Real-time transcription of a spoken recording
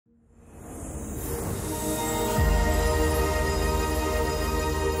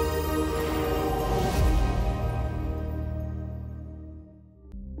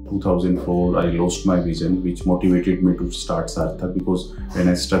2004, I lost my vision, which motivated me to start Sarthak, because when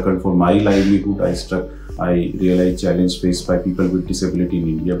I struggled for my livelihood, I realized challenge faced by people with disability in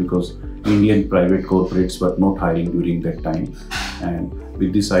India, because Indian private corporates were not hiring during that time. And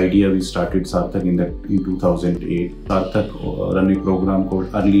with this idea, we started Sarthak in 2008. Sarthak run a program called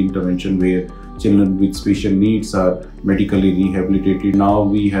Early Intervention, where children with special needs are medically rehabilitated. Now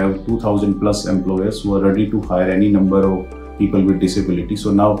we have 2000 plus employers who are ready to hire any number of people with disability.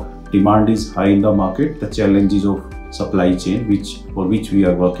 So now demand is high in the market. The challenges of supply chain, for which we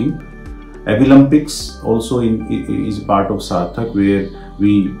are working. Olympics also is part of Sarthak, where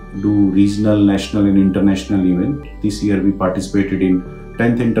we do regional, national and international event. This year we participated in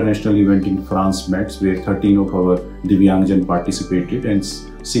 10th international event in France, Metz, where 13 of our Divangjano participated and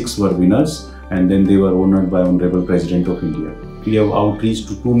 6 were winners, and then they were honored by Honorable President of India. We have outreach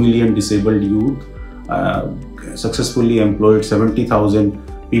to 2 million disabled youth, successfully employed 70,000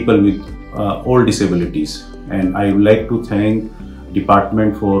 people with all disabilities. And I would like to thank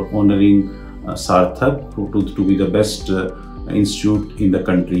department for honoring Sarthak to be the best institute in the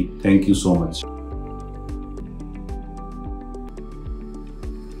country. Thank you so much.